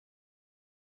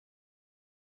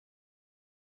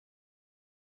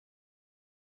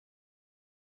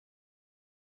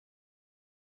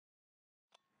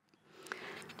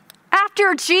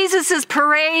after Jesus'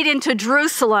 parade into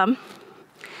Jerusalem,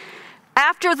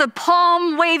 after the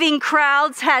palm-waving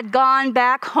crowds had gone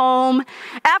back home,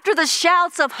 after the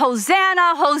shouts of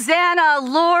Hosanna, Hosanna,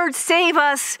 Lord save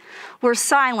us, were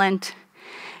silent,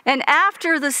 and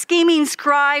after the scheming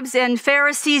scribes and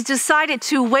Pharisees decided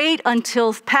to wait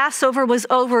until Passover was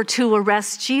over to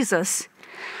arrest Jesus,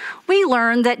 we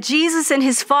learn that Jesus and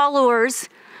his followers,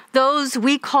 those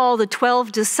we call the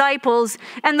 12 disciples,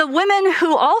 and the women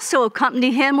who also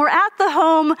accompanied him were at the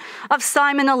home of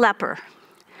Simon a leper.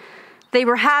 They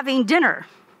were having dinner.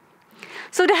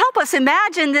 So to help us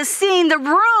imagine this scene, the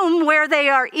room where they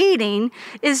are eating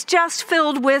is just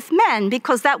filled with men,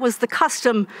 because that was the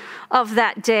custom of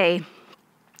that day.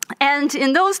 And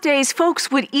in those days,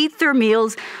 folks would eat their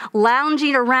meals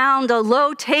lounging around a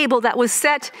low table that was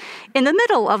set in the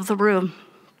middle of the room.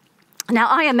 Now,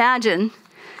 I imagine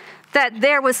that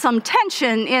there was some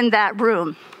tension in that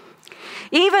room.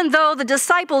 Even though the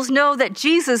disciples know that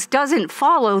Jesus doesn't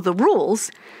follow the rules,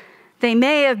 they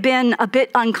may have been a bit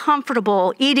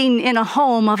uncomfortable eating in a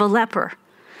home of a leper.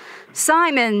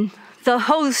 Simon, the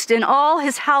host, and all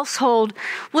his household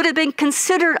would have been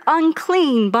considered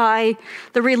unclean by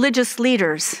the religious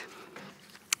leaders.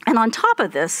 And on top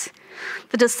of this,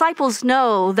 the disciples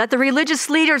know that the religious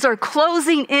leaders are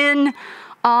closing in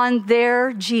on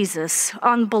their Jesus,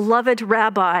 on beloved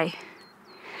Rabbi.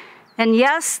 And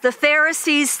yes, the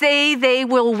Pharisees say they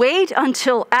will wait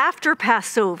until after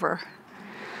Passover.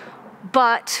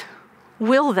 But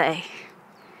will they?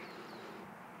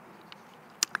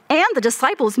 And the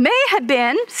disciples may have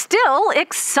been still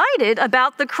excited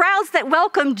about the crowds that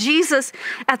welcomed Jesus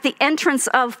at the entrance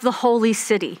of the holy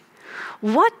city.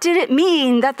 What did it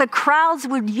mean that the crowds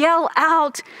would yell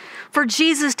out for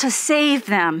Jesus to save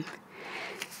them?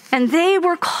 And they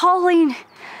were calling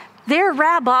their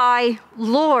rabbi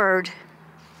Lord.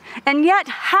 And yet,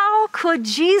 how could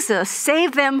Jesus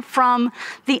save them from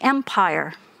the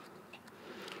empire?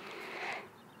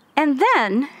 And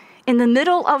then, in the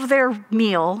middle of their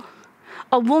meal,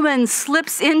 a woman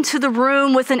slips into the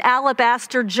room with an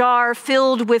alabaster jar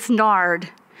filled with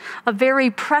nard, a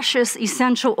very precious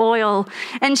essential oil,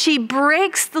 and she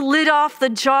breaks the lid off the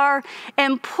jar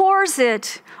and pours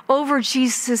it over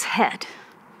Jesus' head.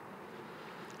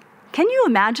 Can you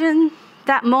imagine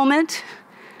that moment?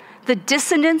 The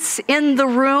dissonance in the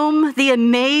room, the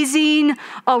amazing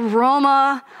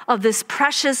aroma of this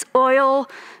precious oil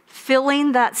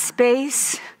filling that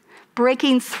space,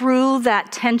 breaking through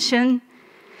that tension,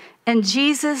 and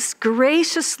Jesus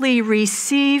graciously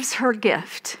receives her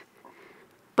gift.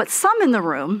 But some in the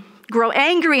room grow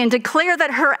angry and declare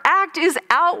that her act is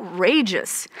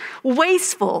outrageous,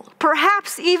 wasteful,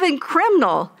 perhaps even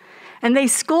criminal, and they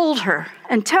scold her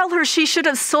and tell her she should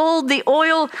have sold the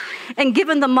oil and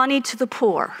given the money to the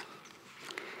poor.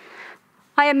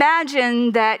 I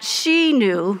imagine that she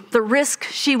knew the risk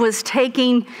she was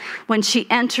taking when she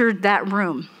entered that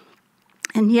room.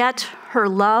 And yet her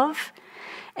love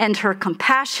and her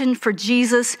compassion for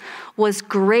Jesus was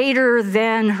greater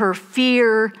than her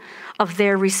fear of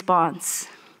their response.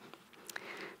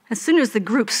 As soon as the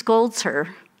group scolds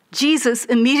her, Jesus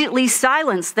immediately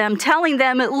silenced them, telling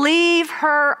them, "Leave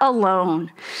her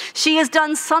alone. She has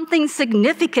done something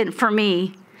significant for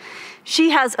me.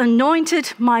 She has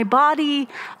anointed my body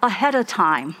ahead of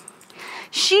time.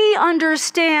 She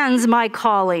understands my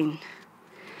calling.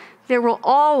 There will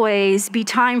always be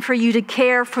time for you to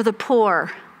care for the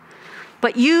poor,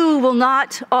 but you will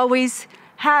not always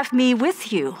have me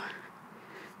with you.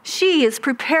 She is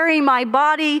preparing my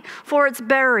body for its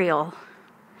burial."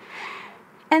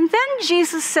 And then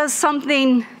Jesus says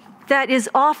something that is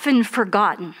often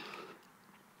forgotten.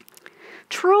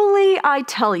 "Truly, I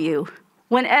tell you,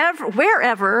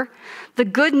 wherever the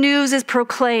good news is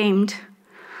proclaimed,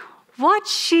 what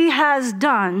she has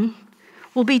done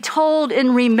will be told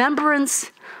in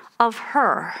remembrance of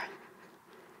her."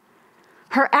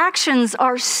 Her actions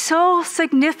are so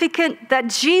significant that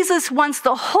Jesus wants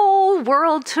the whole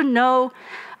world to know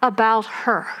about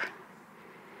her.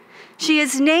 She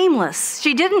is nameless.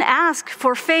 She didn't ask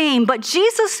for fame, but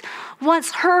Jesus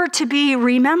wants her to be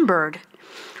remembered.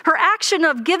 Her action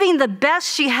of giving the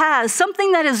best she has,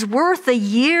 something that is worth a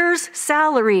year's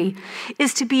salary,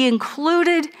 is to be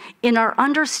included in our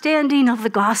understanding of the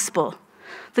gospel,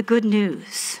 the good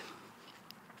news.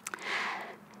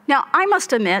 Now, I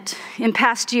must admit, in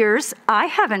past years, I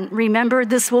haven't remembered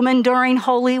this woman during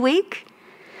Holy Week.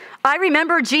 I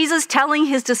remember Jesus telling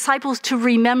his disciples to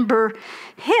remember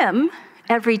him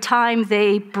every time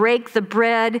they break the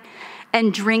bread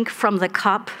and drink from the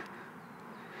cup.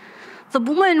 The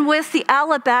woman with the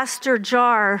alabaster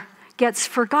jar gets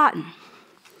forgotten.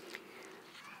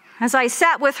 As I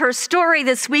sat with her story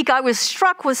this week, I was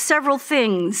struck with several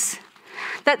things.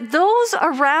 That those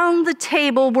around the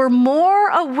table were more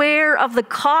aware of the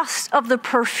cost of the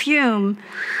perfume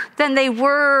than they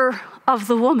were of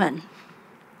the woman.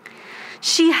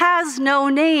 She has no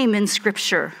name in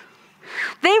Scripture.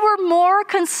 They were more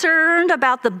concerned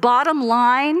about the bottom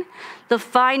line, the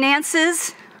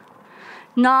finances,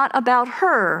 not about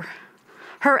her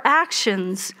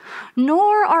actions,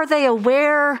 nor are they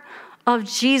aware of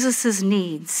Jesus'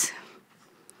 needs.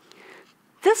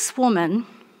 This woman,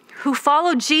 who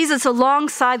followed Jesus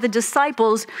alongside the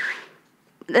disciples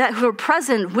who were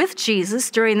present with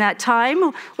Jesus during that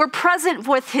time, were present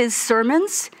with his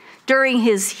sermons, during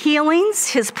his healings,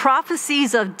 his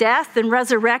prophecies of death and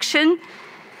resurrection.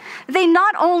 They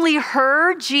not only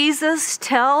heard Jesus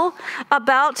tell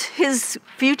about his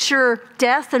future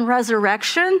death and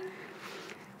resurrection,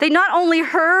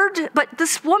 but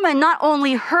this woman not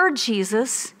only heard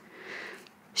Jesus,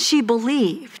 she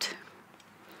believed.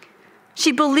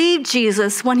 She believed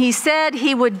Jesus when he said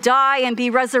he would die and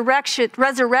be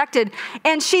resurrected.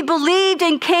 And she believed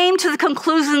and came to the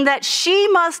conclusion that she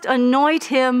must anoint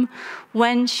him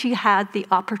when she had the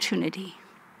opportunity.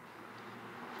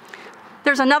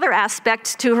 There's another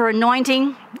aspect to her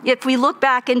anointing. If we look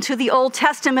back into the Old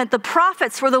Testament, the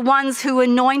prophets were the ones who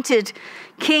anointed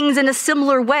kings in a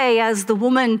similar way as the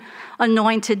woman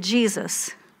anointed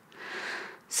Jesus.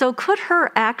 So could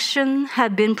her action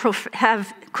have been prophetic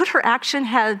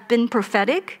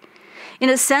in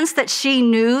a sense that she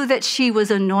knew that she was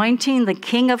anointing the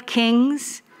King of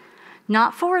Kings,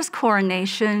 not for his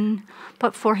coronation,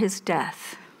 but for his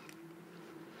death?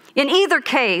 In either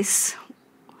case,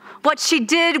 what she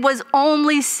did was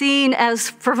only seen as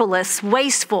frivolous,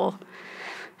 wasteful.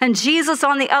 And Jesus,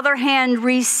 on the other hand,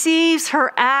 receives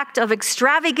her act of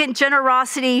extravagant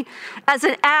generosity as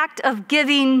an act of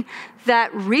giving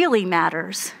that really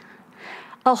matters,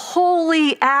 a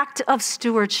holy act of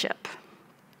stewardship.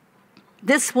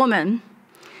 This woman,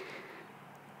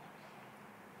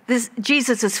 to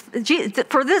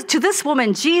this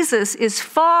woman, Jesus is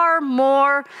far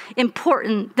more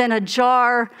important than a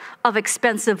jar of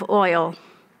expensive oil.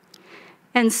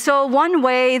 And so one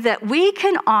way that we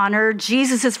can honor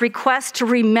Jesus' request to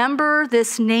remember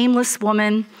this nameless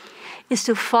woman is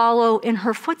to follow in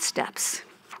her footsteps.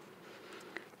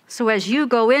 So as you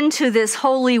go into this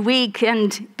Holy Week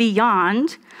and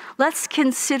beyond, let's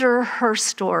consider her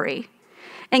story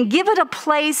and give it a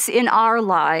place in our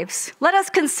lives. Let us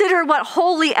consider what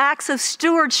holy acts of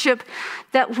stewardship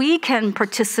that we can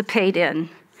participate in.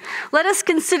 Let us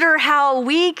consider how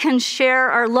we can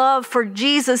share our love for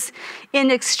Jesus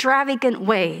in extravagant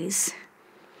ways.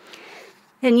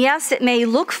 And yes, it may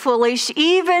look foolish,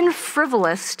 even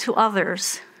frivolous to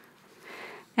others.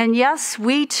 And yes,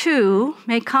 we too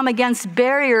may come against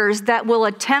barriers that will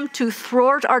attempt to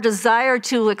thwart our desire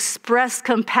to express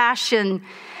compassion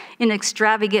in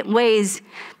extravagant ways.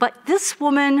 But this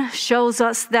woman shows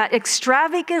us that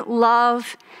extravagant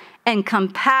love and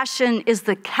compassion is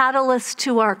the catalyst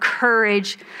to our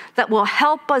courage that will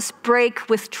help us break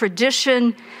with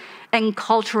tradition and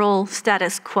cultural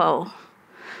status quo,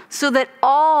 so that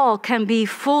all can be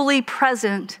fully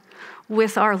present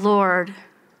with our Lord.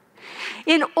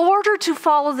 In order to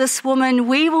follow this woman,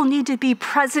 we will need to be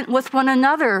present with one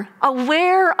another,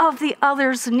 aware of the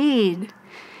other's need,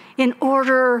 in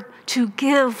order to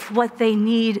give what they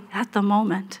need at the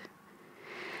moment.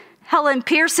 Helen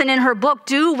Pearson, in her book,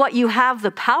 Do What You Have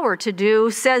the Power to Do,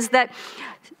 says that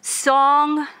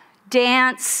song,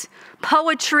 dance,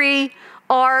 poetry,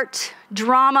 art,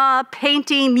 drama,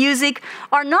 painting, music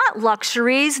are not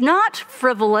luxuries, not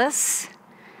frivolous.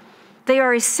 They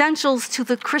are essentials to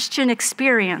the Christian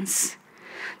experience.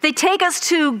 They take us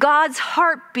to God's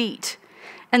heartbeat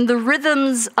and the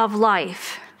rhythms of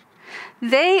life.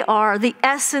 They are the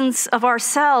essence of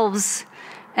ourselves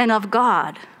and of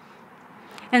God.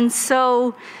 And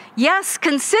so, yes,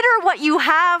 consider what you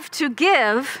have to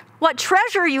give, what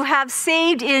treasure you have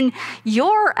saved in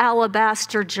your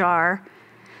alabaster jar.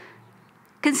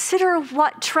 Consider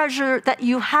what treasure that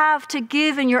you have to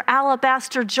give in your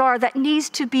alabaster jar that needs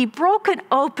to be broken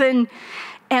open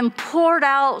and poured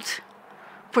out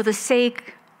for the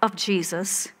sake of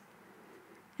Jesus.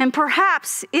 And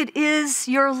perhaps it is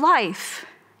your life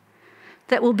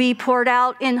that will be poured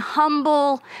out in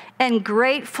humble and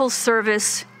grateful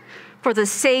service for the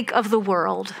sake of the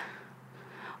world.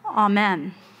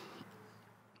 Amen.